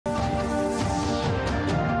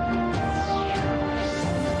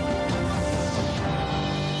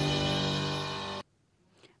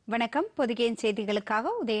வணக்கம். பொதிகையின்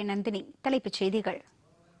செய்திகளுக்காக உதயநந்தினி. தலைப்புச் செய்திகள்.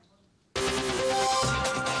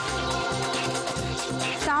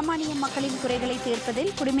 சாமானிய மக்களின் குறைகளை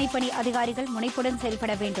தீர்ப்பதில் குடிமைப்பணி அதிகாரிகள் முனைப்புடன்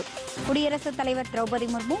செயல்பட வேண்டும். குடியரசுத் தலைவர் திரௌபதி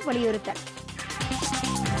முர்மு வலியுறுத்தல்.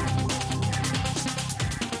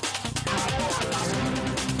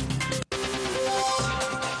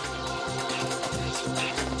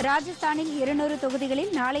 ராஜஸ்தானில் 200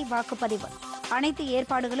 தொகுதிகளில் நாளை வாக்குப்பதிவு. அனைத்து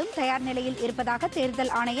ஏற்பாடுகளும் தயார் நிலையில் இருப்பதாக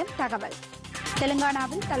தேர்தல் ஆணையம் தகவல்.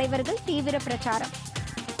 தெலுங்கானாவில் தலைவர்கள் தீவிர பிரச்சாரம்.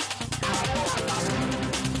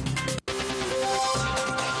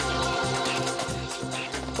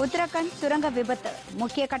 உத்தரகண்ட் சுரங்க விபத்து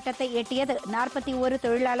முக்கிய கட்டத்தை எட்டியது. 41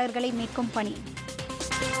 தொழிலாளர்களை மீட்கும் பணி.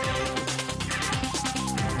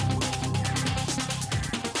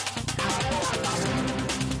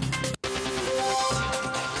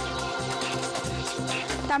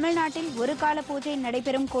 தமிழ்நாட்டில் ஒரு கால பூஜை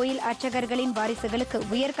நடைபெறும் கோயில் அர்ச்சகர்களின் வாரிசுகளுக்கு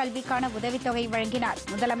உயர்கல்விக்கான உதவித்தொகை வழங்கினார்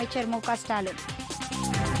முதலமைச்சர் மு.க. ஸ்டாலின்.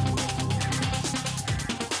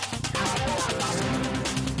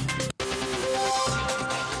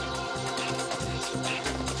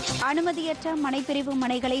 அனுமதியற்ற மனைப்பிரிவு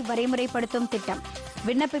மனைகளை வரைமுறைப்படுத்தும் திட்டம்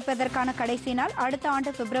விண்ணப்பிப்பதற்கான கடைசி நாள் அடுத்த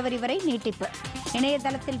ஆண்டு பிப்ரவரி வரை நீட்டிப்பு.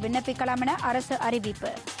 இணையதளத்தில் விண்ணப்பிக்கலாம் என அரசு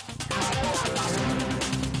அறிவிப்பு.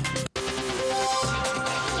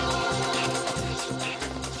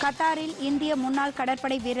 கத்தாரில் இந்திய முன்னாள்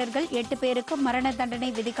கடற்படை வீரர்கள் 8 பேருக்கு மரண தண்டனை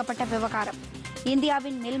விதிக்கப்பட்ட விவகாரம்.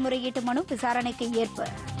 இந்தியாவின் மேல்முறையீட்டு மனு விசாரணைக்கு ஏற்பு.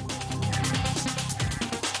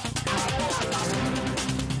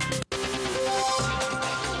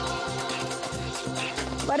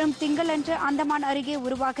 வரும் திங்களன்று அந்தமான் அருகே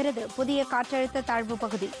உருவாகிறது புதிய காற்றழுத்த தாழ்வு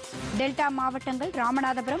பகுதி. டெல்டா மாவட்டங்கள்,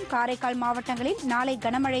 ராமநாதபுரம், காரைக்கால் மாவட்டங்களில் நாளை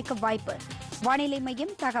கனமழைக்கு வாய்ப்பு. வானிலை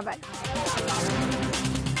மையம் தகவல்.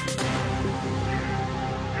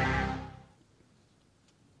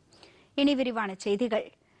 இனி விரிவான செய்திகள்.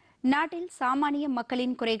 நாட்டில் சாமானிய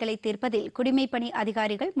மக்களின் குறைகளை தீர்ப்பதில் குடிமைப்பணி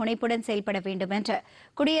அதிகாரிகள் முனைப்புடன் செயல்பட வேண்டும் என்று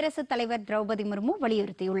குடியரசுத் தலைவர் திரௌபதி முர்மு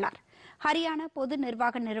வலியுறுத்தியுள்ளார். ஹரியானா பொது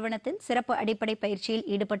நிர்வாக நிறுவனத்தில் சிறப்பு அடிப்படை பயிற்சியில்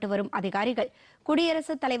ஈடுபட்டு வரும் அதிகாரிகள்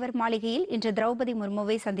குடியரசுத் தலைவர் மாளிகையில் இன்று திரௌபதி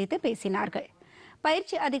முர்முவை சந்தித்து பேசினார்கள்.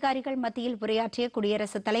 பயிற்சி அதிகாரிகள் மத்தியில் உரையாற்றிய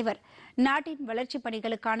குடியரசுத் தலைவர் நாட்டின் வளர்ச்சிப்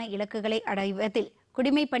பணிகளுக்கான இலக்குகளை அடைவதில்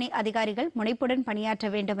குடிமைப்பணி அதிகாரிகள் முனைப்புடன் பணியாற்ற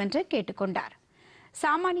வேண்டும் என்று கேட்டுக் கொண்டார்.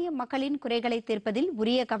 சாமானிய மக்களின் குறைகளை தீர்ப்பதில்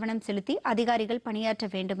உரிய கவனம் செலுத்தி அதிகாரிகள் பணியாற்ற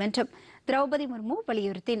வேண்டும் என்றும் திரௌபதி முர்மு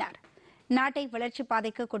வலியுறுத்தினார். நாட்டை வளர்ச்சிப்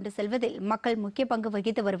பாதைக்கு கொண்டு செல்வதில் மக்கள் முக்கிய பங்கு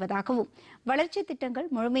வகித்து வருவதாகவும் வளர்ச்சித்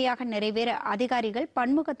திட்டங்கள் முழுமையாக நிறைவேற அதிகாரிகள்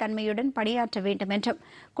பன்முகத்தன்மையுடன் பணியாற்ற வேண்டும் என்றும்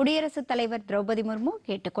குடியரசுத் தலைவர் திரௌபதி முர்மு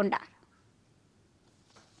கேட்டுக் கொண்டார்.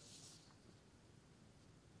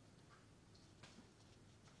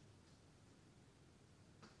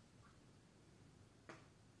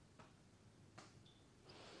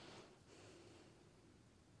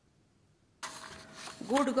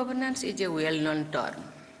 Good governance is a well-known term.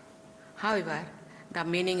 However, the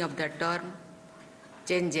meaning of the term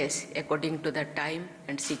changes according to the time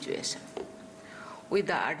and situation. With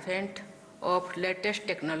the advent of latest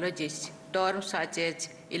technologies, terms such as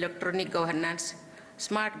electronic governance,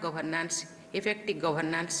 smart governance, effective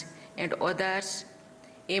governance, and others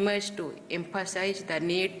emerge to emphasize the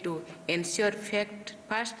need to ensure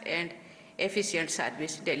fast and efficient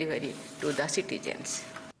service delivery to the citizens.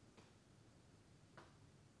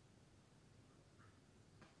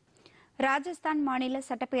 Rajasthan மாநில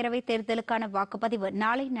சட்டப்பேரவைத் தேர்தலுக்கான வாக்குப்பதிவு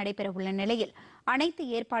நாளை நடைபெறவுள்ள நிலையில் அனைத்து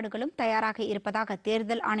ஏற்பாடுகளும் தயாராக இருப்பதாக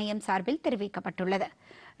தேர்தல் ஆணையம் சார்பில் தெரிவிக்கப்பட்டுள்ளது.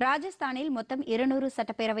 ராஜஸ்தானில் மொத்தம் 200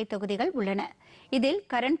 சட்டப்பேரவைத் தொகுதிகள் உள்ளன. இதில்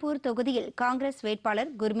கரன்பூர் தொகுதியில் காங்கிரஸ்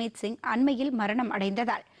வேட்பாளர் குர்மீத் சிங் அண்மையில் மரணம்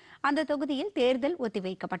அடைந்ததால் அந்த தொகுதியில் தேர்தல்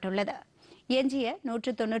ஒத்திவைக்கப்பட்டுள்ளது. எஞ்சிய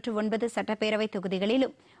 199 சட்டப்பேரவைத்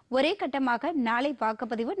தொகுதிகளிலும் ஒரே கட்டமாக நாளை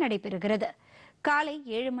வாக்குப்பதிவு நடைபெறுகிறது. காலை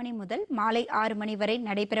 7 மணி முதல் மாலை 6 மணி வரை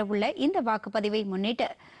நடைபெறவுள்ள இந்த வாக்குப்பதிவை முன்னிட்டு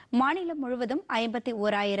மாநிலம் முழுவதும்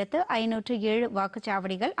 51,507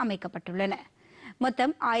 வாக்குச்சாவடிகள் அமைக்கப்பட்டுள்ளன.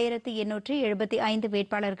 மொத்தம் 1,875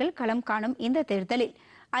 வேட்பாளர்கள் களம் காணும் இந்த தேர்தலில்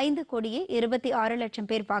 5,26,00,000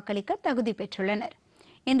 பேர் வாக்களிக்க தகுதி பெற்றுள்ளனர்.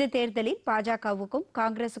 இந்த தேர்தலில் பாஜகவுக்கும்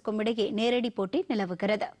காங்கிரசுக்கும் இடையே நேரடி போட்டி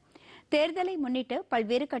நிலவுகிறது. தேர்தலை முன்னிட்டு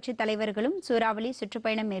பல்வேறு கட்சித் தலைவர்களும் சூறாவளி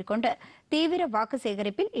சுற்றுப்பயணம் மேற்கொண்டு தீவிர வாக்கு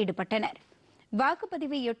சேகரிப்பில் ஈடுபட்டனர்.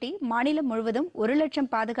 வாக்குப்பதிவையொட்டி மாநிலம் முழுவதும் 1,00,000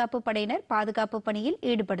 பாதுகாப்பு படையினர் பாதுகாப்பு பணியில்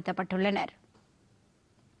ஈடுபடுத்தப்பட்டுள்ளனர்.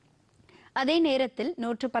 அதே நேரத்தில்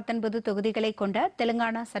 119 தொகுதிகளை கொண்ட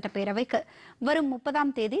தெலுங்கானா சட்டப்பேரவைக்கு வரும்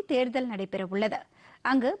 30ஆம் தேதி தேர்தல் நடைபெறவுள்ளது.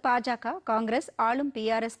 அங்கு பாஜக, காங்கிரஸ், ஆளும்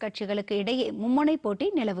PRS கட்சிகளுக்கு இடையே மும்முனை போட்டி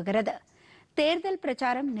நிலவுகிறது. தேர்தல்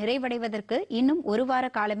பிரச்சாரம் நிறைவடைவதற்கு இன்னும் ஒரு வார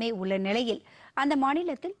காலமே உள்ள நிலையில் அந்த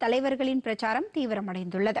மாநிலத்தில் தலைவர்களின் பிரச்சாரம்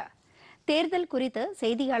தீவிரமடைந்துள்ளது. தேர்தல் குறித்து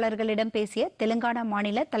செய்தியாளர்களிடம் பேசிய தெலுங்கானா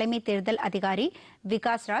மாநில தலைமை தேர்தல் அதிகாரி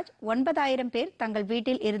விகாஸ்ராஜ் 9,000 பேர் தங்கள்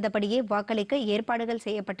வீட்டில் இருந்தபடியே வாக்களிக்க ஏற்பாடுகள்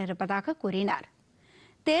செய்யப்பட்டிருப்பதாக கூறினார்.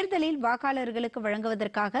 தேர்தலில் வாக்காளர்களுக்கு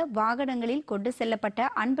வழங்குவதற்காக வாகனங்களில் கொண்டு செல்லப்பட்ட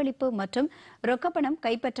அன்பளிப்பு மற்றும் ரொக்கப்பணம்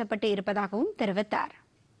கைப்பற்றப்பட்டு இருப்பதாகவும் தெரிவித்தார்.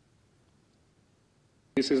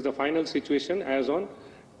 This is the final situation as on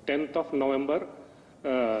 10th of November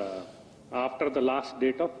after the last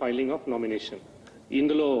date of filing of nomination.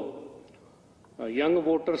 Indulo young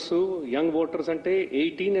voters ante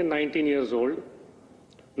 18 and 19 years old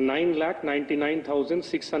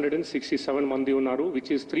 9,99,667 mandi unnaru, which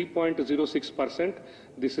is 3.06%.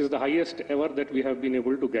 This is the highest ever that we have been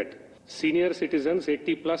able to get. Senior citizens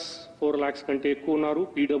 80 plus 4 lakhs kante ekku unnaru,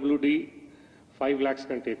 PWD 5 lakhs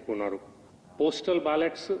kante ekku unnaru. Postal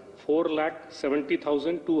ballots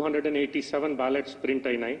 4,70,287 ballots print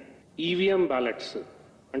ayinayi. EVM ballots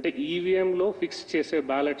అంటే ఈవీఎంలో fix చేసే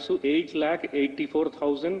ballots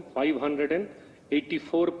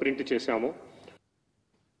 8,84,584 print చేశాము.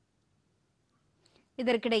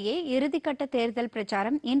 இதற்கிடையே இறுதிக்கட்ட தேர்தல்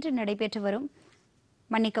பிரச்சாரம்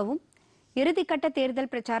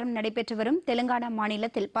நடைபெற்று வரும் தெலுங்கானா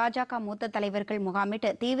மாநிலத்தில் பாஜக மூத்த தலைவர்கள்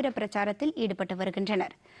முகாமிட்டு தீவிர பிரச்சாரத்தில் ஈடுபட்டு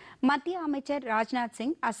வருகின்றனர். மத்திய அமைச்சர் ராஜ்நாத்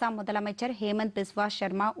சிங், அசாம் முதலமைச்சர் ஹேமந்த் பிஸ்வா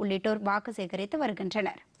சர்மா உள்ளிட்டோர் வாக்கு சேகரித்து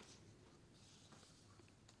வருகின்றனர்.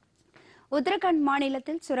 உத்தரகாண்ட்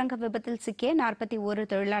மாநிலத்தில் சுரங்க விபத்தில் சிக்கிய 41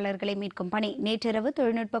 தொழிலாளர்களை மீட்கும் பணி நேற்றிரவு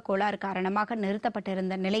தொழில்நுட்ப கோளாறு காரணமாக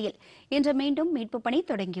நிறுத்தப்பட்டிருந்த நிலையில் இன்று மீண்டும் மீட்புப் பணி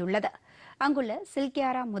தொடங்கியுள்ளது. அங்குள்ள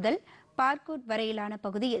சில்கியாரா முதல் பார்கூட் வரையிலான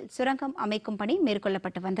பகுதியில் சுரங்கம் அமைக்கும் பணி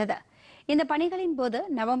மேற்கொள்ளப்பட்டு வந்தது. இந்த பணிகளின் போது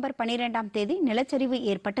நவம்பர் 12ஆம் தேதி நிலச்சரிவு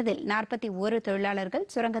ஏற்பட்டதில் 41 தொழிலாளர்கள்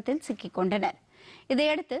சுரங்கத்தில் சிக்கிக் கொண்டனர்.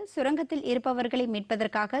 இதையடுத்து சுரங்கத்தில் இருப்பவர்களை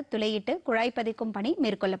மீட்பதற்காக துளையிட்டு குழாய் பதிக்கும் பணி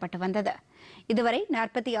மேற்கொள்ளப்பட்டு வந்தது. இதுவரை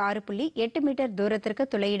 46.8 மீட்டர் தூரத்திற்கு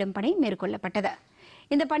துளையிடும் பணி மேற்கொள்ளப்பட்டது.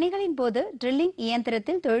 இந்த பணிகளின் போது ட்ரில்லிங்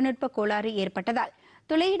இயந்திரத்தில் தொழில்நுட்ப கோளாறு ஏற்பட்டதால்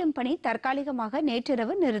துளையிடும் பணி தற்காலிகமாக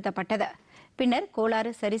நேற்றிரவு நிறுத்தப்பட்டது. பின்னர்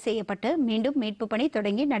கோளாறு சரி செய்யப்பட்டு மீண்டும் மீட்பு பணி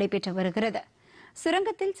தொடங்கி நடைபெற்று வருகிறது.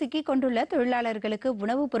 சுரங்கத்தில் சிக்கிக் கொண்டுள்ள தொழிலாளர்களுக்கு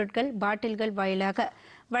உணவுப் பொருட்கள் பாட்டில்கள் வாயிலாக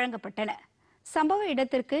வழங்கப்பட்டன. சம்பவ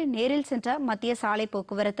இடத்திற்கு நேரில் சென்ற மத்திய சாலை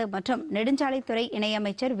போக்குவரத்து மற்றும் நெடுஞ்சாலைத்துறை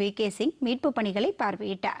இணையமைச்சர் வி கே சிங் மீட்பு பணிகளை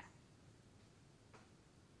பார்வையிட்டார்.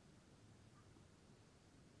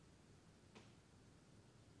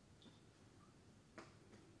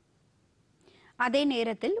 அதே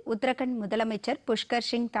நேரத்தில் உத்தரகண்ட் முதலமைச்சர் புஷ்கர்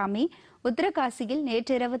சிங் தாமி உத்தரகாசியில்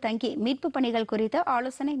நேற்றிரவு தங்கி மீட்பு பணிகள் குறித்து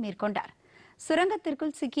ஆலோசனை மேற்கொண்டார்.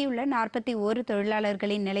 சுரங்கத்திற்குள் சிக்கியுள்ள 41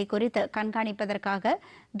 தொழிலாளர்களின் நிலை குறித்து கண்காணிப்பதற்காக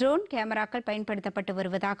ட்ரோன் கேமராக்கள் பயன்படுத்தப்பட்டு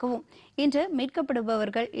வருவதாகவும் இன்று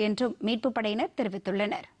மீட்கப்படுபவர்கள் என்றும் மீட்பு படையினர்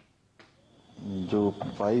தெரிவித்துள்ளனர். जो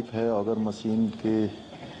पाइप है अगर मशीन के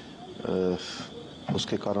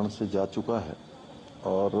उसके कारण से जा चुका है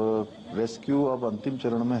और रेस्क्यू अब अंतिम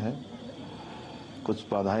चरण में है. कुछ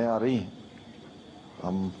बाधाएं आ रही हैं.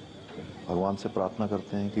 हम भगवान से प्रार्थना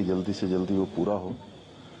करते हैं कि जल्दी से जल्दी वो पूरा हो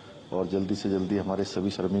और जल्दी से जल्दी हमारे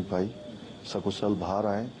सभी श्रमिक भाई सकुशल बाहर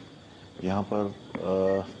आएँ. यहाँ पर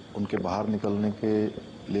उनके बाहर निकलने के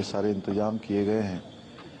लिए सारे इंतजाम किए गए हैं.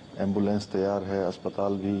 एम्बुलेंस तैयार है,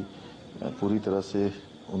 अस्पताल भी पूरी तरह से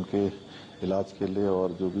उनके इलाज के लिए और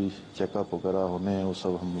जो भी चेकअप वगैरह होने हैं वो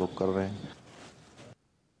सब हम लोग कर रहे हैं.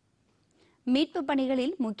 மீட்பு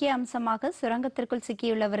பணிகளில் முக்கிய அம்சமாக சுரங்கத்திற்குள்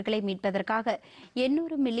சிக்கியுள்ளவர்களை மீட்பதற்காக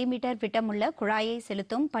 800 மில்லிமீட்டர் விட்டமுள்ள குழாயை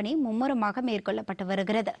செலுத்தும் பணி மும்முரமாக மேற்கொள்ளப்பட்டு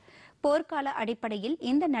வருகிறது. போர்க்கால அடிப்படையில்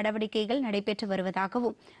இந்த நடவடிக்கைகள் நடைபெற்று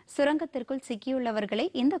வருவதாகவும் சுரங்கத்திற்குள் சிக்கியுள்ளவர்களை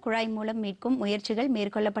இந்த குழாய் மூலம் மீட்கும் முயற்சிகள்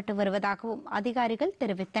மேற்கொள்ளப்பட்டு வருவதாகவும் அதிகாரிகள்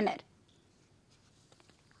தெரிவித்தனர்.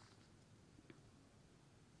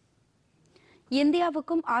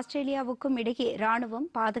 இந்தியாவுக்கும் ஆஸ்திரேலியாவுக்கும் இடையே ராணுவம்,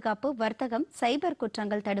 பாதுகாப்பு, வர்த்தகம், சைபர்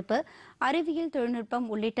குற்றங்கள் தடுப்பு, அறிவியல் தொழில்நுட்பம்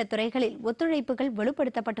உள்ளிட்ட துறைகளில் ஒத்துழைப்புகள்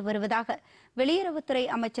வலுப்படுத்தப்பட்டு வருவதாக வெளியுறவுத்துறை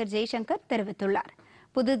அமைச்சர் ஜெய்சங்கர் தெரிவித்துள்ளார்.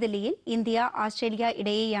 புதுதில்லியில் இந்தியா ஆஸ்திரேலியா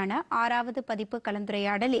இடையேயான 6வது பதிப்பு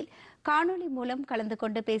கலந்துரையாடலில் காணொலி மூலம் கலந்து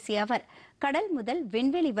கொண்டு பேசிய அவர், கடல் முதல்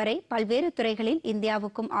விண்வெளி வரை பல்வேறு துறைகளில்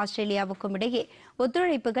இந்தியாவுக்கும் ஆஸ்திரேலியாவுக்கும் இடையே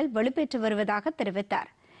ஒத்துழைப்புகள் வலுப்பெற்று வருவதாக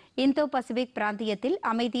தெரிவித்தார். இந்தோ பசிபிக் பிராந்தியத்தில்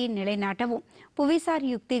அமைதியை நிலைநாட்டவும் புவிசார்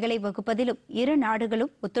யுக்திகளை வகுப்பதிலும் இரு நாடுகளும்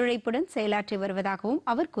ஒத்துழைப்புடன் செயலாற்றி வருவதாகவும்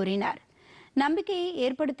அவர் கூறினார். நம்பிக்கையை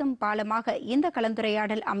ஏற்படுத்தும் பாலமாக இந்த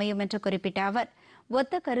கலந்துரையாடல் அமையும் என்று குறிப்பிட்ட அவர்,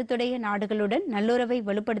 ஒத்த கருத்துடைய நாடுகளுடன் நல்லுறவை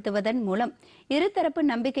வலுப்படுத்துவதன் மூலம் இருதரப்பு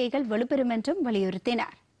நம்பிக்கைகள் வலுப்பெறும் என்றும்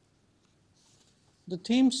வலியுறுத்தினார். The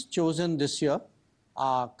themes chosen this year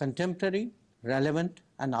are contemporary, relevant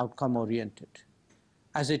and outcome oriented,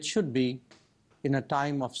 as it should be in a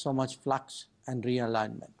time of so much flux and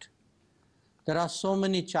realignment. There are so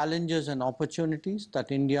many challenges and opportunities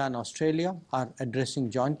that India and Australia are addressing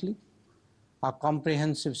jointly. Our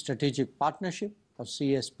Comprehensive Strategic Partnership, or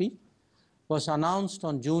CSP, was announced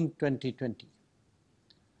on June 2020.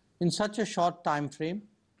 In such a short time frame,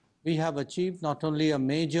 we have achieved not only a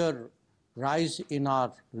major rise in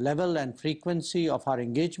our level and frequency of our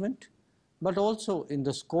engagement, but also in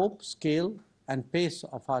the scope, scale, and pace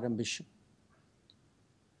of our ambition.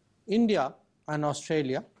 India and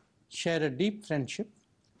Australia share a deep friendship,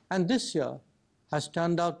 and this year has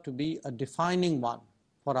turned out to be a defining one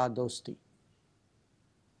for our dosti.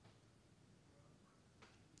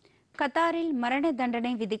 கத்தாரில் மரண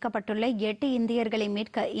தண்டனை விதிக்கப்பட்டுள்ள 8 இந்தியர்களை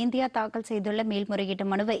மீட்க India தாக்கல் செய்துள்ள மேல்முறையீட்டு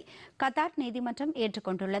மனுவை கத்தார் நீதிமன்றம்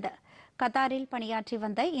ஏற்றுக்கொண்டுள்ளது. கத்தாரில் பணியாற்றி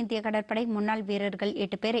வந்த இந்திய கடற்படை முன்னாள் வீரர்கள்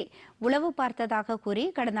 8 பேரை உளவு பார்த்ததாக கூறி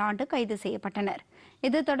கடந்த ஆண்டு கைது செய்யப்பட்டனர்.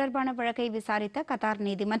 இது தொடர்பான வழக்கை விசாரித்த கத்தார்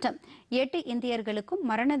நீதிமன்றம் 8 இந்தியர்களுக்கும்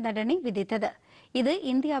மரண தண்டனை விதித்தது. இது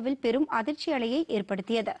இந்தியாவில் பெரும் அதிர்ச்சி அலையை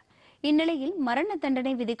ஏற்படுத்தியது. இந்நிலையில் மரண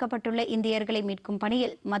தண்டனை விதிக்கப்பட்டுள்ள இந்தியர்களை மீட்கும்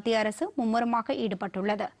பணியில் மத்திய அரசு மும்முரமாக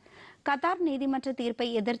ஈடுபட்டுள்ளது. கத்தார் நீதிமன்ற தீர்ப்பை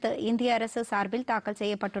எதிர்த்து இந்திய அரசு சார்பில் தாக்கல்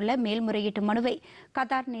செய்யப்பட்டுள்ள மேல்முறையீட்டு மனுவை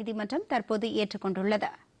கத்தார் நீதிமன்றம் தற்போது ஏற்றுக்கொண்டுள்ளது.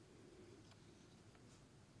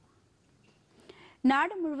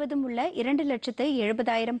 நாடு முழுவதும் உள்ள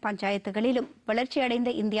 2,70,000 பஞ்சாயத்துகளிலும் வளர்ச்சியடைந்த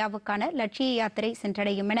இந்தியாவுக்கான லட்சிய யாத்திரை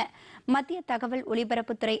சென்றடையும் என மத்திய தகவல்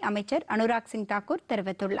ஒலிபரப்புத்துறை அமைச்சர் அனுராக் சிங் தாக்கூர்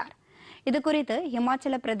தெரிவித்துள்ளார். இதுகுறித்து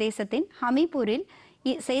இமாச்சல பிரதேசத்தின் ஹமிபூரில்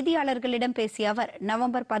செய்தியாளர்களிடம் பேசிய அவர்,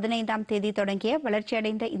 நவம்பர் 15ஆம் தேதி தொடங்கிய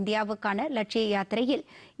வளர்ச்சியடைந்த இந்தியாவுக்கான லட்சிய யாத்திரையில்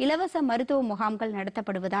இலவச மருத்துவ முகாம்கள்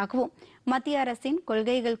நடத்தப்படுவதாகவும் மத்திய அரசின்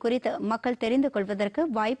கொள்கைகள் குறித்து மக்கள் தெரிந்து கொள்வதற்கு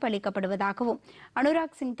வாய்ப்பு அளிக்கப்படுவதாகவும்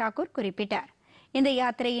அனுராக் சிங் தாக்கூர் குறிப்பிட்டார். இந்த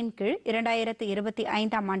யாத்திரையின் கீழ்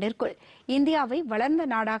 2025ஆம் ஆண்டிற்குள் இந்தியாவை வளர்ந்த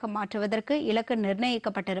நாடாக மாற்றுவதற்கு இலக்கு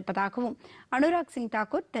நிர்ணயிக்கப்பட்டிருப்பதாகவும் அனுராக் சிங்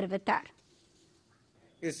தாக்கூர் தெரிவித்தார்.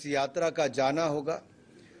 इस यात्रा का जाना होगा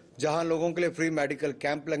जहां लोगों के लिए फ्री मेडिकल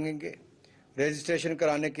कैंप लगेंगे, रजिस्ट्रेशन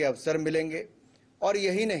कराने के अवसर मिलेंगे और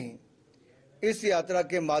यही नहीं, इस यात्रा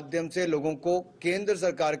के माध्यम से लोगों को केंद्र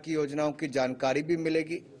सरकार की योजनाओं की जानकारी भी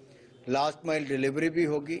मिलेगी, लास्ट माइल डिलीवरी भी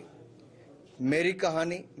होगी, मेरी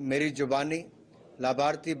कहानी मेरी जुबानी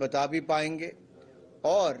लाभार्थी बता भी पाएंगे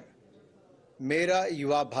और मेरा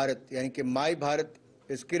युवा भारत यानी कि माई भारत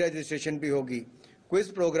इसकी रजिस्ट्रेशन भी होगी,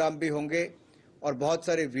 क्विज प्रोग्राम भी होंगे और बहुत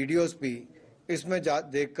सारे वीडियोस भी इसमें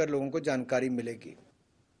देखकर लोगों को जानकारी मिलेगी.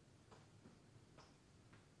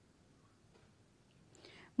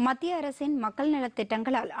 மத்திய அரசின் மக்கள் நலத்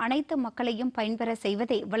திட்டங்களால் அனைத்து மக்களையும் பயன்பெற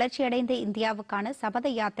செய்வதே வளர்ச்சியடைந்த இந்தியாவுக்கான சபத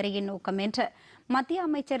யாத்திரையின் நோக்கம் என்று மத்திய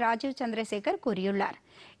அமைச்சர் ராஜீவ் சந்திரசேகர் கூறியுள்ளார்.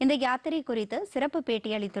 இந்த யாத்திரை குறித்து சிறப்பு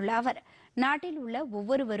பேட்டியளித்துள்ள அவர், நாட்டில் உள்ள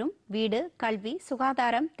ஒவ்வொருவரும் வீடு, கல்வி,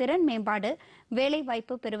 சுகாதாரம், திறன் மேம்பாடு,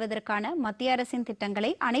 வேலைவாய்ப்பு பெறுவதற்கான மத்திய அரசின்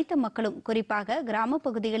திட்டங்களை அனைத்து மக்களும், குறிப்பாக கிராம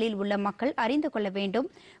பகுதிகளில் உள்ள மக்கள் அறிந்து கொள்ள வேண்டும்,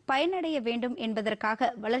 பயனடைய வேண்டும்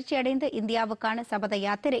என்பதற்காக வளர்ச்சியடைந்த இந்தியாவுக்கான சபத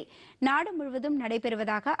யாத்திரை நாடு முழுவதும்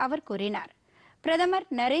நடைபெறுவதாக அவர் கூறினார். பிரதமர்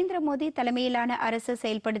நரேந்திர மோடி தலைமையிலான அரசு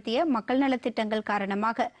செயல்படுத்திய மக்கள் நலத்திட்டங்கள்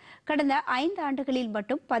காரணமாக கடந்த 5 ஆண்டுகளில்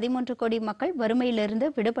மட்டும் 13 கோடி மக்கள் வறுமையிலிருந்து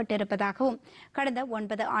விடுபட்டிருப்பதாகவும் கடந்த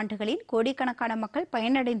 9 ஆண்டுகளில் கோடிக்கணக்கான மக்கள்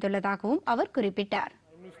பயனடைந்துள்ளதாகவும் அவர் குறிப்பிட்டார்.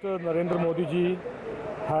 Mr. Narendra Modi ji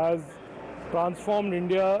has transformed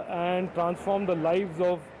India and transformed the lives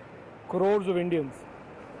of crores of Indians.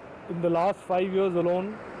 In the last 5 years alone,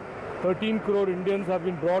 13 crore Indians have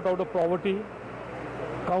been brought out of poverty.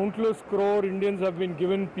 Countless crore Indians have been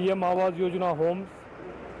given PM Awas Yojana homes.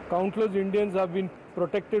 Countless Indians have been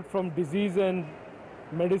protected from disease and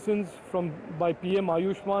medicines by PM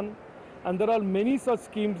Ayushman. And there are many such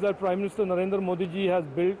schemes that Prime Minister Narendra Modi ji has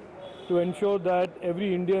built to ensure that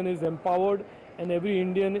every Indian is empowered and every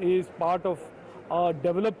Indian is part of a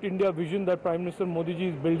developed India vision that Prime Minister Modi ji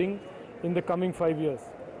is building in the coming 5 years.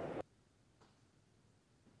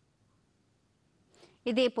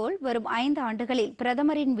 இதேபோல் வரும் 5 ஆண்டுகளில்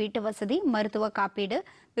பிரதமரின் வீட்டு வசதி, மருத்துவ காப்பீடு,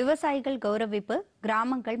 விவசாயிகள் கௌரவிப்பு,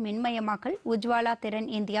 கிராமங்கள் மின்மயமாக்கல், உஜ்வாலா திறன்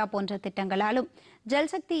இந்தியா போன்ற திட்டங்களாலும்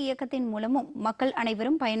ஜல்சக்தி இயக்கத்தின் மூலமும் மக்கள்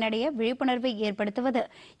அனைவரும் பயனடைய விழிப்புணர்வை ஏற்படுத்துவது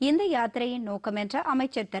இந்த யாத்திரையின் நோக்கம் என்று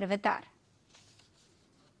அமைச்சர் தெரிவித்தார்.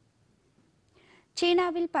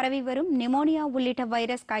 சீனாவில் பரவி வரும் நிமோனியா உள்ளிட்ட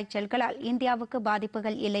வைரஸ் காய்ச்சல்களால் இந்தியாவுக்கு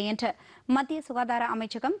பாதிப்புகள் இல்லை என்று மத்திய சுகாதார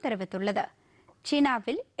அமைச்சகம் தெரிவித்துள்ளது.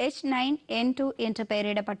 சீனாவில் H9N2 என்று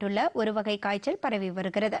பெயரிடப்பட்டுள்ள ஒரு வகை காய்ச்சல் பரவி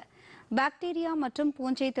வருகிறது. பாக்டீரியா மற்றும்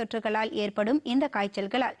பூஞ்சை தொற்றுகளால் ஏற்படும் இந்த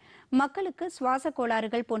காய்ச்சல்களால் மக்களுக்கு சுவாச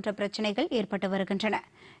கோளாறுகள் போன்ற பிரச்சினைகள் ஏற்பட்டு வருகின்றன.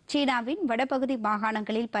 சீனாவின் வடபகுதி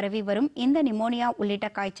மாகாணங்களில் பரவி வரும் இந்த நிமோனியா உள்ளிட்ட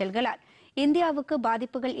காய்ச்சல்களால் இந்தியாவுக்கு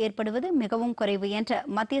பாதிப்புகள் ஏற்படுவது மிகவும் குறைவு என்று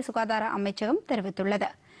மத்திய சுகாதார அமைச்சகம் தெரிவித்துள்ளது.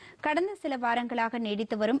 கடந்த சில வாரங்களாக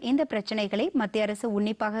நீடித்து வரும் இந்த பிரச்சினைகளை மத்திய அரசு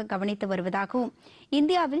உன்னிப்பாக கவனித்து வருவதாகவும்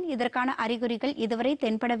இந்தியாவில் இதற்கான அறிகுறிகள் இதுவரை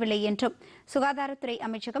தென்படவில்லை என்றும் சுகாதாரத்துறை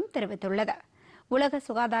அமைச்சகம் தெரிவித்துள்ளது. உலக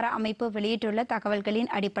சுகாதார அமைப்பு வெளியிட்டுள்ள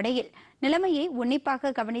தகவல்களின் அடிப்படையில் நிலைமையை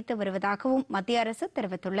உன்னிப்பாக கவனித்து வருவதாகவும் மத்திய அரசு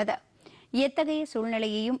தெரிவித்துள்ளது. எத்தகைய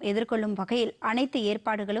சூழ்நிலையையும் எதிர்கொள்ளும் வகையில் அனைத்து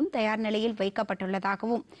ஏற்பாடுகளும் தயார் நிலையில்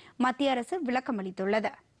வைக்கப்பட்டுள்ளதாகவும் மத்திய அரசு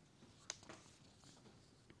விளக்கமளித்துள்ளது.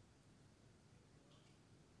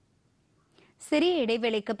 சிறிய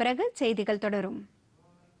இடைவேளைக்கு பிறகு செய்திகள் தொடரும்.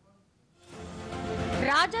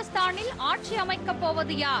 ராஜஸ்தானில் ஆட்சி அமைக்கப்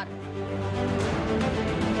போவது யார்?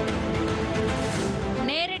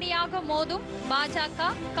 நேரடியாக மோதும் பாஜக,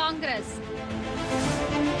 காங்கிரஸ்.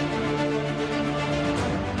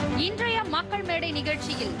 இன்றைய மக்கள் மேடை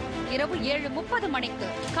நிகழ்ச்சியில் இரவு 7:30 மணிக்கு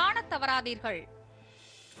காணத் தவறாதீர்கள்.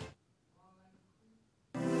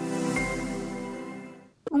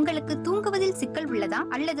 உங்களுக்கு தூங்குவதில் சிக்கல் உள்ளதா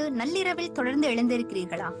அல்லது நள்ளிரவில் தொடர்ந்து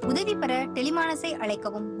எழுந்திருக்கிறீர்களா? உதவி பெற டெலிமானஸை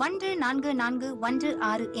அழைக்கவும்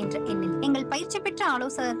 1441 என்ற எண்ணில் எங்கள் பயிற்சி பெற்ற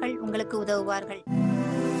ஆலோசகர்கள் உங்களுக்கு உதவுவார்கள்.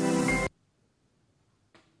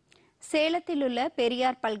 சேலத்தில் உள்ள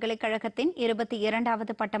பெரியார் பல்கலைக்கழகத்தின்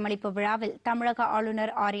 22வது பட்டமளிப்பு விழாவில் தமிழக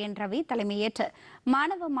ஆளுநர் ஆர்.என். ரவி தலைமையேற்று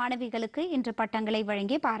மாணவ மாணவிகளுக்கு இன்று பட்டங்களை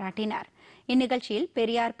வழங்கி பாராட்டினார். இந்நிகழ்ச்சியில்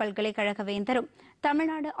பெரியார் பல்கலைக்கழக வேந்தரும்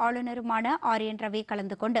தமிழ்நாடு ஆளுநருமான ஆர்.என். ரவி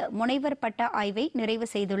கலந்து கொண்டு முனைவர் பட்ட ஆய்வை நிறைவு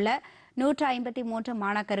செய்துள்ள 153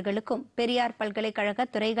 மாணாக்கர்களுக்கும் பெரியார் பல்கலைக்கழக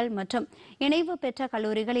துறைகள் மற்றும் இணைவு பெற்ற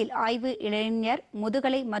கல்லூரிகளில் ஆய்வு, இளைஞர்,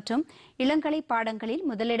 முதுகலை மற்றும் இளங்கலை பாடங்களில்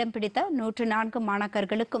முதலிடம் பிடித்த 104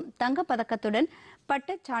 மாணாக்கர்களுக்கும் தங்கப்பதக்கத்துடன்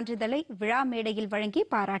பட்டச் சான்றிதழை விழா மேடையில் வழங்கி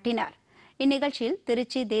பாராட்டினார். இந்நிகழ்ச்சியில்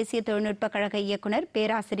திருச்சி தேசிய தொழில்நுட்ப கழக இயக்குநர்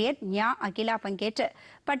பேராசிரியர் ஞா அகிலா பங்கேற்று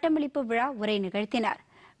பட்டமளிப்பு விழா உரை நிகழ்த்தினார்.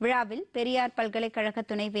 விழாவில் பெரியார் பல்கலைக்கழக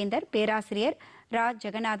துணைவேந்தர் பேராசிரியர் ரா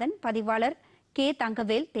ஜெகநாதன், பதிவாளர் கே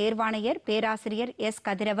தங்கவேல், தேர்வாணையர் பேராசிரியர் எஸ்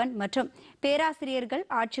கதிரவன் மற்றும் பேராசிரியர்கள்,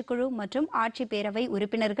 ஆட்சிக்குழு மற்றும் ஆட்சி பேரவை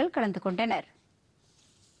உறுப்பினர்கள் கலந்து கொண்டனர்.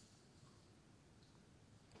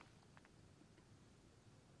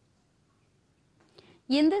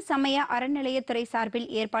 இந்து சமய அறநிலையத்துறை சார்பில்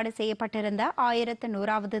ஏற்பாடு செய்யப்பட்டிருந்த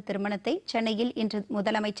 1100வது திருமணத்தை சென்னையில் இன்று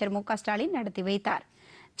முதலமைச்சர் மு.க.ஸ்டாலின் நடத்தி வைத்தார்.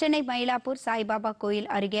 சென்னை மயிலாப்பூர் சாய்பாபா கோயில்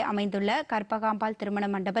அருகே அமைந்துள்ள கற்பகாம்பாள் திருமண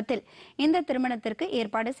மண்டபத்தில் இந்த திருமணத்திற்கு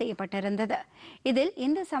ஏற்பாடு செய்யப்பட்டிருந்தது. இதில்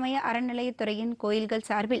இந்து சமய அறநிலையத்துறையின் கோயில்கள்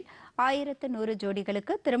சார்பில் 1100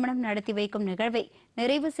 ஜோடிகளுக்கு திருமணம் நடத்தி வைக்கும் நிகழ்வை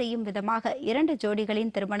நிறைவு செய்யும் விதமாக 2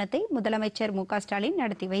 ஜோடிகளின் திருமணத்தை முதலமைச்சர் மு.க.ஸ்டாலின்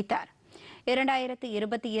நடத்தி வைத்தார்.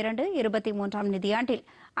 2022-23 நிதியாண்டில்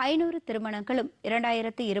 500 திருமணங்களும்,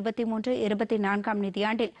 2023-24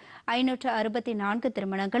 நிதியாண்டில் 564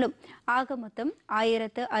 திருமணங்களும், ஆக மொத்தம்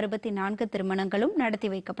 1064 திருமணங்களும் நடத்தி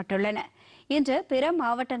வைக்கப்பட்டுள்ளன. இன்று பிற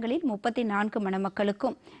மாவட்டங்களில் 34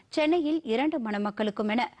 மணமக்களுக்கும், சென்னையில் 2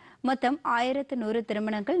 மணமக்களுக்கும் என மொத்தம் 1100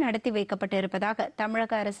 திருமணங்கள் நடத்தி வைக்கப்பட்டிருப்பதாக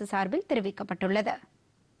தமிழக அரசு சார்பில் தெரிவிக்கப்பட்டுள்ளது.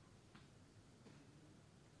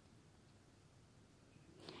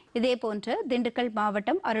 இதேபோன்று திண்டுக்கல்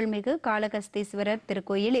மாவட்டம் அருள்மிகு காளகஸ்தீஸ்வரர்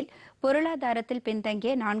திருக்கோயிலில் பொருளாதாரத்தில்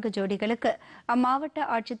பின்தங்கிய 4 ஜோடிகளுக்கு அம்மாவட்ட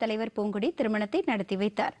ஆட்சித்தலைவர் பூங்குடி திருமணத்தை நடத்தி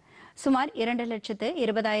வைத்தார். சுமார்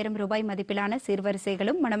 2,20,000 ரூபாய் மதிப்பிலான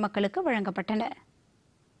சீர்வரிசைகளும் மணமக்களுக்கு வழங்கப்பட்டன.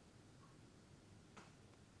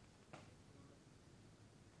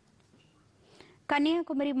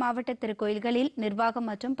 கன்னியாகுமரி மாவட்ட திருக்கோயில்களில் நிர்வாகம்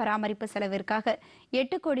மற்றும் பராமரிப்பு செலவிற்காக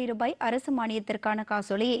 8 கோடி ரூபாய் அரசு மானியத்திற்கான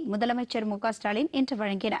காசோலையை முதலமைச்சர் மு.க.ஸ்டாலின் இன்று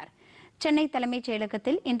வழங்கினார். சென்னை தலைமைச்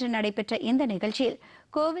செயலகத்தில் இன்று நடைபெற்ற இந்த நிகழ்ச்சியில்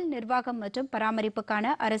கோவில் நிர்வாகம் மற்றும்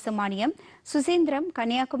பராமரிப்புக்கான அரசு மானியம் சுசீந்திரம்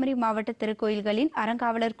கன்னியாகுமரி மாவட்ட திருக்கோயில்களின்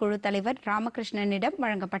அறங்காவலர் குழு தலைவர் ராமகிருஷ்ணனிடம்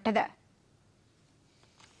வழங்கப்பட்டது.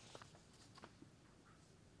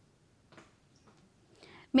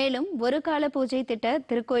 மேலும் ஒரு கால பூஜை திட்ட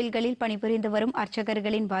திருக்கோயில்களில் பணிபுரிந்து வரும்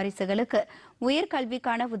அர்ச்சகர்களின் வாரிசுகளுக்கு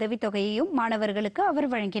உயர்கல்விக்கான உதவித்தொகையையும் மாணவர்களுக்கு அவர்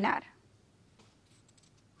வழங்கினார்.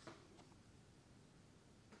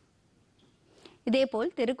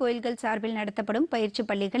 இதேபோல் திருக்கோயில்கள் சார்பில் நடத்தப்படும் பயிற்சி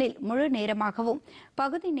பள்ளிகளில் முழு நேரமாகவும்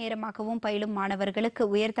பகுதி நேரமாகவும் பயிலும் மாணவர்களுக்கு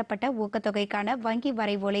உயர்த்தப்பட்ட ஊக்கத்தொகைக்கான வங்கி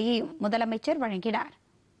வரைவோலையையும் முதலமைச்சர் வழங்கினார்.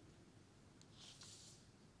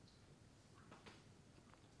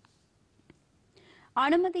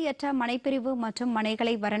 அனுமதியற்ற மனைப்பிரிவு மற்றும்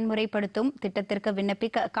மனைகளை வரன்முறைப்படுத்தும் திட்டத்திற்கு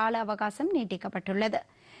விண்ணப்பிக்க கால அவகாசம் நீட்டிக்கப்பட்டுள்ளது.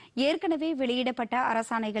 ஏற்கனவே வெளியிடப்பட்ட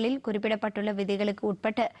அரசாணைகளில் குறிப்பிடப்பட்டுள்ள விதிகளுக்கு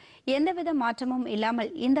உட்பட்டு எந்தவித மாற்றமும்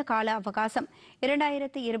இல்லாமல் இந்த கால அவகாசம்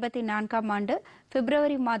 2024 ஆண்டு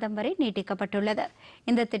பிப்ரவரி மாதம் வரை நீட்டிக்கப்பட்டுள்ளது.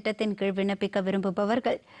 இந்த திட்டத்தின் கீழ் விண்ணப்பிக்க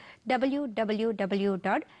விரும்புபவர்கள் www.tnlayout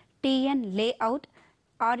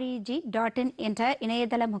reg.in என்ற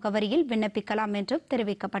இணையதள முகவரியில் விண்ணப்பிக்கலாம் என்றும்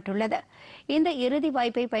தெரிவிக்கப்பட்டுள்ளது. இந்த இறுதி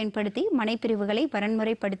வாய்ப்பை பயன்படுத்தி மனைப்பிரிவுகளை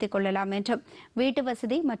வரன்முறைப்படுத்திக் கொள்ளலாம் என்றும் வீட்டு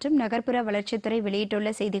வசதி மற்றும் நகர்ப்புற வளர்ச்சித்துறை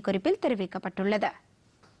வெளியிட்டுள்ள செய்திக்குறிப்பில் தெரிவிக்கப்பட்டுள்ளது.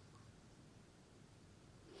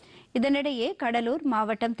 இதனிடையே கடலூர்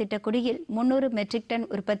மாவட்டம் திட்டக்குடியில் 300 மெட்ரிக் டன்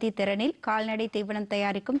உற்பத்தி திறனில் கால்நடை தீவனம்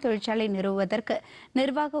தயாரிக்கும் தொழிற்சாலை நிறுவுவதற்கு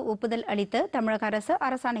நிர்வாக ஒப்புதல் அளித்து தமிழக அரசு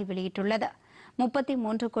அரசாணை வெளியிட்டுள்ளது.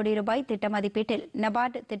 33 கோடி ரூபாய் திட்ட மதிப்பீட்டில்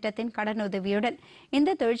நபார்டு திட்டத்தின் கடனுதவியுடன்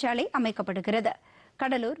இந்த தொழிற்சாலை அமைக்கப்படுகிறது.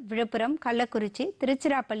 கடலூர், விழுப்புரம், கள்ளக்குறிச்சி,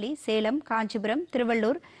 திருச்சிராப்பள்ளி, சேலம், காஞ்சிபுரம்,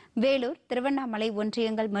 திருவள்ளூர், வேலூர், திருவண்ணாமலை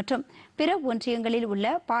ஒன்றியங்கள் மற்றும் பிற ஒன்றியங்களில் உள்ள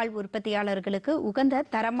பால் உற்பத்தியாளர்களுக்கு உகந்த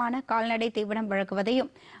தரமான கால்நடை தீவனம் வழங்குவதையும்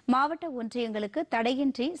மாவட்ட ஒன்றியங்களுக்கு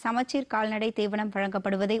தடையின்றி சமச்சீர் கால்நடை தீவனம்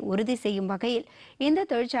வழங்கப்படுவதை உறுதி செய்யும் வகையில் இந்த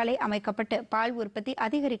தொழிற்சாலை அமைக்கப்பட்டு பால் உற்பத்தி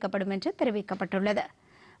அதிகரிக்கப்படும் என்று தெரிவிக்கப்பட்டுள்ளது.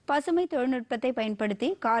 பசுமை தொழில்நுட்பத்தை பயன்படுத்தி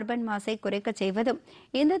கார்பன் மாசை குறைக்கச் செய்வதும்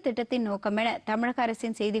இந்த திட்டத்தின் நோக்கம் என தமிழக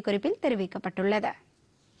அரசின் செய்திக்குறிப்பில் தெரிவிக்கப்பட்டுள்ளது.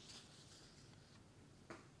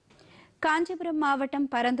 காஞ்சிபுரம் மாவட்டம்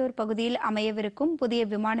பரந்தூர் பகுதியில் அமையவிருக்கும் புதிய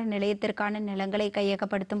விமான நிலையத்திற்கான நிலங்களை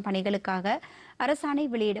கையகப்படுத்தும் பணிகளுக்காக அரசாணை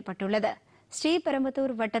வெளியிடப்பட்டுள்ளது.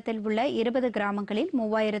 ஸ்ரீபெரும்புதூர் வட்டத்தில் உள்ள 20 கிராமங்களில்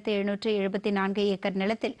 3774 ஏக்கர்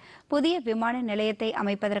நிலத்தில் புதிய விமான நிலையத்தை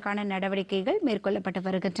அமைப்பதற்கான நடவடிக்கைகள் மேற்கொள்ளப்பட்டு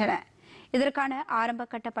வருகின்றன. இதற்கான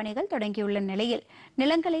ஆரம்பகட்ட பணிகள் தொடங்கியுள்ள நிலையில்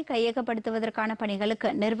நிலங்களை கையகப்படுத்துவதற்கான பணிகளுக்கு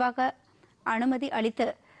நிர்வாக அனுமதி அளித்து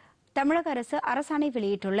தமிழக அரசு அரசாணை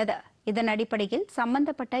வெளியிட்டுள்ளது. இதன் அடிப்படையில்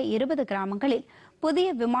சம்பந்தப்பட்ட 20 கிராமங்களில் புதிய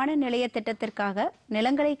விமான நிலைய திட்டத்திற்காக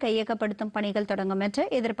நிலங்களை கையகப்படுத்தும் பணிகள் தொடங்கும் என்று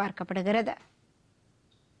எதிர்பார்க்கப்படுகிறது.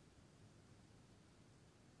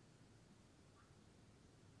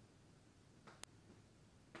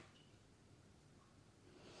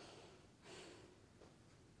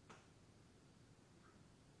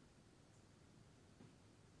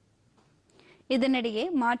 இதனிடையே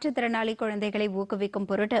மாற்றுத்திறனாளி குழந்தைகளை ஊக்குவிக்கும்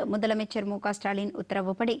பொருட்டு முதலமைச்சர் மு.க.ஸ்டாலின்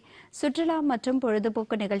உத்தரவுப்படி சுற்றுலா மற்றும்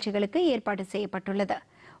பொழுதுபோக்கு நிகழ்ச்சிகளுக்கு ஏற்பாடு செய்யப்பட்டுள்ளது.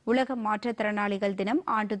 உலக மாற்றுத்திறனாளிகள் தினம்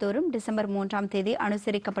ஆண்டுதோறும் டிசம்பர் 3ஆம் தேதி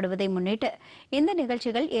அனுசரிக்கப்படுவதை முன்னிட்டு இந்த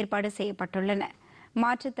நிகழ்ச்சிகள் ஏற்பாடு செய்யப்பட்டுள்ளன.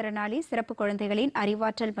 மாற்றுத்திறனாளி சிறப்பு குழந்தைகளின்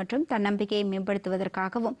அறிவாற்றல் மற்றும் தன்னம்பிக்கையை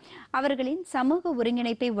மேம்படுத்துவதற்காகவும் அவர்களின் சமூக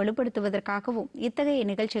ஒருங்கிணைப்பை வலுப்படுத்துவதற்காகவும் இத்தகைய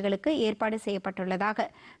நிகழ்ச்சிகளுக்கு ஏற்பாடு செய்யப்பட்டுள்ளதாக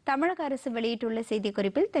தமிழக அரசு வெளியிட்டுள்ள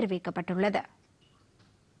செய்திக்குறிப்பில் தெரிவிக்கப்பட்டுள்ளது.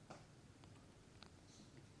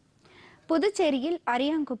 புதுச்சேரியில்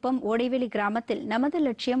அரியாங்குப்பம் ஓடைவெளி கிராமத்தில் நமது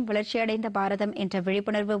லட்சியம் வளர்ச்சியடைந்த பாரதம் என்ற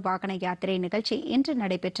விழிப்புணர்வு வாகன யாத்திரை நிகழ்ச்சி இன்று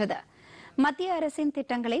நடைபெற்றது. மத்திய அரசின்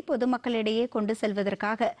திட்டங்களை பொதுமக்களிடையே கொண்டு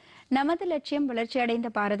செல்வதற்காக நமது லட்சியம் வளர்ச்சியடைந்த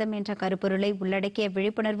பாரதம் என்ற கருப்பொருளை உள்ளடக்கிய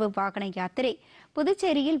விழிப்புணர்வு வாகன யாத்திரை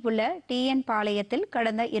புதுச்சேரியில் உள்ள TN பாளையத்தில்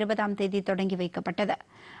கடந்த 20ஆம் தேதி தொடங்கி வைக்கப்பட்டது.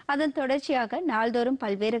 அதன் தொடர்ச்சியாக நாள்தோறும்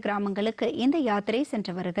பல்வேறு கிராமங்களுக்கு இந்த யாத்திரை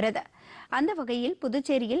சென்று வருகிறது. அந்த வகையில்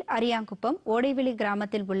புதுச்சேரியில் அரியாங்குப்பம் ஓடைவெளி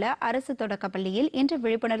கிராமத்தில் உள்ள அரசு தொடக்கப்பள்ளியில் இன்று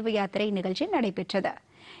விழிப்புணர்வு யாத்திரை நிகழ்ச்சி நடைபெற்றது.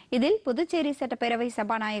 இதில் புதுச்சேரி சட்டப்பேரவை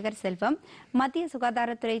சபாநாயகர் செல்வம், மத்திய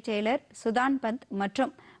சுகாதாரத்துறை செயலர் சுதான் பந்த்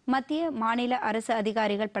மற்றும் மத்திய மாநில அரசு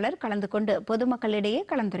அதிகாரிகள் பலர் கலந்து கொண்டு பொதுமக்களிடையே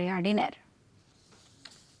கலந்துரையாடினர்.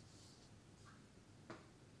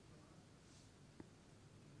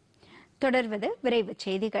 தொடர்வது விரைவுச்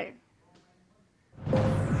செய்திகள்.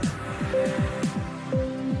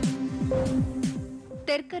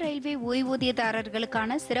 தெற்கு ரயில்வே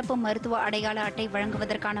ஓய்வூதியதாரர்களுக்கான சிறப்பு மருத்துவ அடையாள அட்டை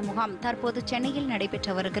வழங்குவதற்கான முகாம் தற்போது சென்னையில்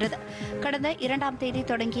நடைபெற்று வருகிறது. கடந்த 2ஆம் தேதி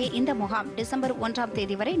தொடங்கிய இந்த முகாம் டிசம்பர் 1ஆம்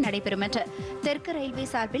தேதி வரை நடைபெறும் என்று தெற்கு ரயில்வே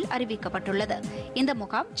சார்பில் அறிவிக்கப்பட்டுள்ளது. இந்த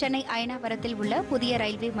முகாம் சென்னை அயனாவரத்தில் உள்ள புதிய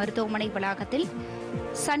ரயில்வே மருத்துவமனை வளாகத்தில்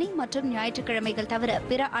சனி மற்றும் ஞாயிற்றுக்கிழமைகள் தவிர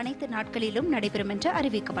பிற அனைத்து நாட்களிலும் நடைபெறும் என்று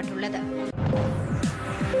அறிவிக்கப்பட்டுள்ளது.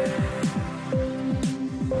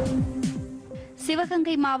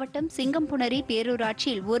 சிவகங்கை மாவட்டம் சிங்கம்புணரி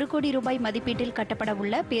பேரூராட்சியில் 1 கோடி ரூபாய் மதிப்பீட்டில் கட்டப்பட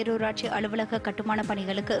உள்ள பேரூராட்சி அலுவலக கட்டுமான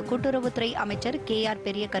பணிகளுக்கு கூட்டுறவுத்துறை அமைச்சர் KR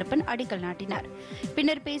பெரியகருப்பன் அடிக்கல் நாட்டினார்.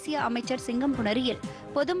 பின்னர் பேசிய அமைச்சர் சிங்கம்புணரியில்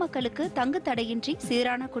பொதுமக்களுக்கு தங்கு தடையின்றி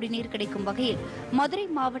சீரான குடிநீர் கிடைக்கும் வகையில் மதுரை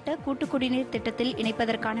மாவட்ட கூட்டுக்குடிநீர் திட்டத்தில்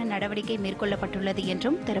இணைப்பதற்கான நடவடிக்கை மேற்கொள்ளப்பட்டுள்ளது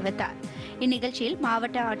என்றும் தெரிவித்தார். இந்நிகழ்ச்சியில்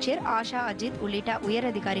மாவட்ட ஆட்சியர் ஆஷா அஜித் உள்ளிட்ட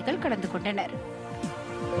உயரதிகாரிகள் கலந்து கொண்டனர்.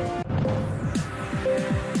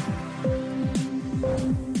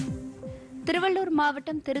 திருவள்ளூர்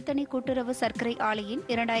மாவட்டம் திருத்தணி கூட்டுறவு சர்க்கரை ஆலையின்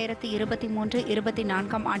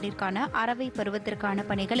 2023-24ஆம் ஆண்டிற்கான அரவை பருவத்திற்கான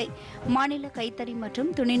பணிகளை மாநில கைத்தறி மற்றும்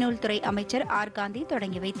துணிநூல் துறை அமைச்சர் ஆர் காந்தி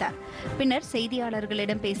தொடங்கி வைத்தார். பின்னர்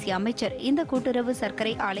செய்தியாளர்களிடம் பேசிய அமைச்சர் இந்த கூட்டுறவு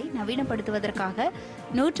சர்க்கரை ஆலை நவீனப்படுத்துவதற்காக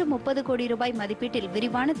 130 கோடி ரூபாய் மதிப்பீட்டில்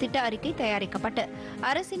விரிவான திட்ட அறிக்கை தயாரிக்கப்பட்டு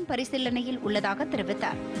அரசின் பரிசீலனையில் உள்ளதாக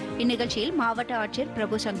தெரிவித்தார். இந்நிகழ்ச்சியில் மாவட்ட ஆட்சியர்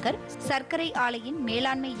பிரபு சங்கர், சர்க்கரை ஆலையின்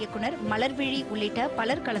மேலாண்மை இயக்குநர் மலர்விழி உள்ளிட்ட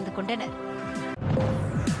பலர் கலந்து கொண்டனர்.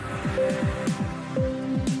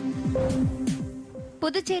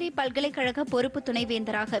 புதுச்சேரி பல்கலைக்கழக பொறுப்பு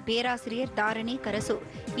துணைவேந்தராக பேராசிரியர் தாரணி கரசூர்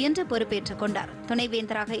இன்று பொறுப்பேற்றுக் கொண்டார்.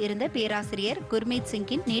 துணைவேந்தராக இருந்த பேராசிரியர் குர்மீத்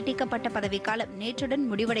சிங்கின் நீட்டிக்கப்பட்ட பதவிக்காலம் நேற்றுடன்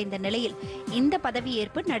முடிவடைந்த நிலையில் இந்த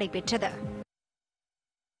பதவியேற்பு நடைபெற்றது.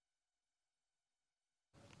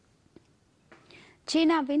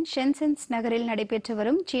 சீனாவின் ஷென்சென்ஸ் நகரில் நடைபெற்று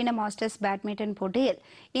வரும் சீன மாஸ்டர்ஸ் பேட்மிண்டன் போட்டியில்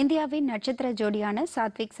இந்தியாவின் நட்சத்திர ஜோடியான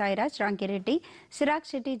சாத்விக் சாய்ராஜ் ராங்கிரெட்டி சிராக்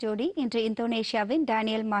ஷெட்டி ஜோடி இன்று இந்தோனேஷியாவின்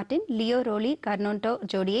டேனியல் மார்டின் லியோ ரோலி கர்னோண்டோ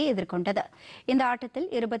ஜோடியை எதிர்கொண்டது. இந்த ஆட்டத்தில்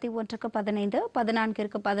 21-15,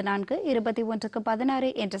 14-14,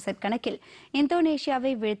 21-16 என்ற செட் கணக்கில்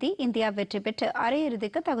இந்தோனேஷியாவை வீழ்த்தி இந்தியா வெற்றி பெற்று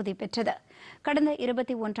அரையிறுதிக்கு தகுதி பெற்றது. கடந்த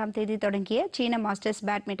 21ஆம் தேதி தொடங்கிய சீன மாஸ்டர்ஸ்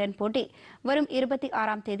பேட்மிண்டன் போட்டி வரும்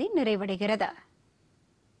 26ஆம் தேதி நிறைவடைகிறது.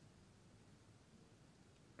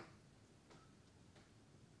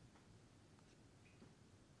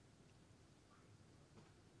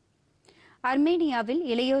 அர்மேனியாவில்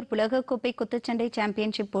இளையோர் உலகக்கோப்பை குத்துச்சண்டை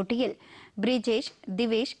சாம்பியன்ஷிப் போட்டியில் பிரிஜேஷ்,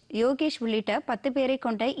 திவேஷ், யோகேஷ் உள்ளிட்ட 10 பேரை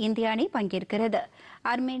கொண்ட இந்திய அணி பங்கேற்கிறது.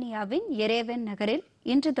 அர்மேனியாவின் எரேவன் நகரில்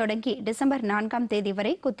இன்று தொடங்கி டிசம்பர் 4ஆம் தேதி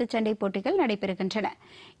வரை குத்துச்சண்டை போட்டிகள் நடைபெறுகின்றன.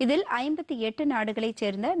 இதில் 58 நாடுகளைச்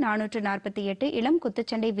சேர்ந்த 448 இளம்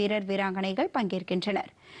குத்துச்சண்டை வீரர் வீராங்கனைகள்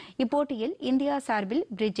பங்கேற்கின்றனர். இப்போட்டியில் இந்தியா சார்பில்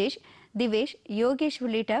பிரிஜேஷ், திவேஷ், யோகேஷ்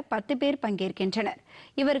உள்ளிட்ட 10 பேர் பங்கேற்கின்றனர்.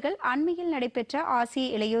 இவர்கள் அண்மையில் நடைபெற்ற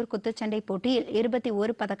ஆசிய இளையோர் குத்துச்சண்டை போட்டியில்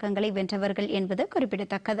 21 பதக்கங்களை வென்றவர்கள் என்பது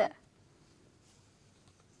குறிப்பிடத்தக்கது.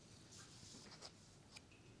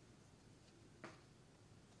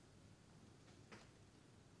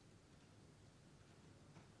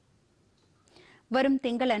 வரும்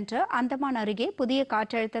திங்களன்று அந்தமான் அருகே புதிய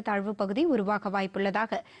காற்றழுத்த தாழ்வு பகுதி உருவாக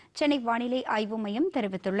வாய்ப்புள்ளதாக சென்னை வானிலை ஆய்வு மையம்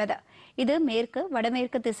தெரிவித்துள்ளது. இது மேற்கு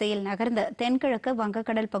வடமேற்கு திசையில் நகர்ந்து தென்கிழக்கு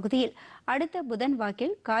வங்கக்கடல் பகுதியில் அடுத்த புதன்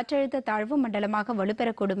வாக்கில் காற்றழுத்த தாழ்வு மண்டலமாக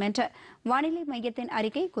வலுப்பெறக்கூடும் என்று வானிலை மையத்தின்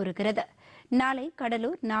அறிக்கை கூறுகிறது. நாளை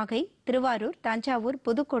கடலூர், நாகை, திருவாரூர், தஞ்சாவூர்,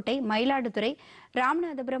 புதுக்கோட்டை, மயிலாடுதுறை,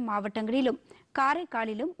 ராமநாதபுரம் மாவட்டங்களிலும்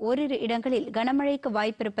காரைக்காலிலும் ஓரிரு இடங்களில் கனமழைக்கு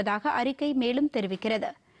வாய்ப்பிருப்பதாக அறிக்கை மேலும்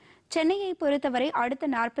தெரிவிக்கிறது. சென்னையை பொறுத்தவரை அடுத்த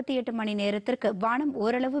 48 மணி நேரத்திற்கு வானம்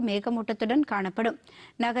ஓரளவு மேகமூட்டத்துடன் காணப்படும்.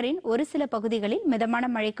 நகரின் ஒரு சில பகுதிகளில் மிதமான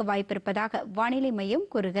மழைக்கு வாய்ப்பிருப்பதாக வானிலை மையம்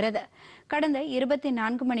கூறுகிறது. கடந்த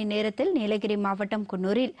 24 மணி நேரத்தில் நீலகிரி மாவட்டம்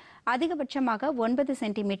குன்னூரில் அதிகபட்சமாக 9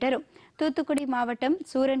 சென்டிமீட்டரும், தூத்துக்குடி மாவட்டம்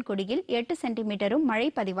சூரன்குடியில் 8 சென்டிமீட்டரும் மழை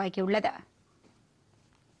பதிவாகியுள்ளது.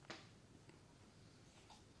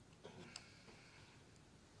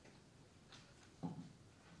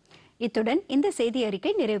 இத்துடன் இந்த செய்தி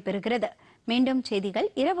அறிக்கை நிறைவு பெறுகிறது. மீண்டும் செய்திகள்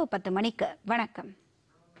இரவு 10 மணிக்கு. வணக்கம்.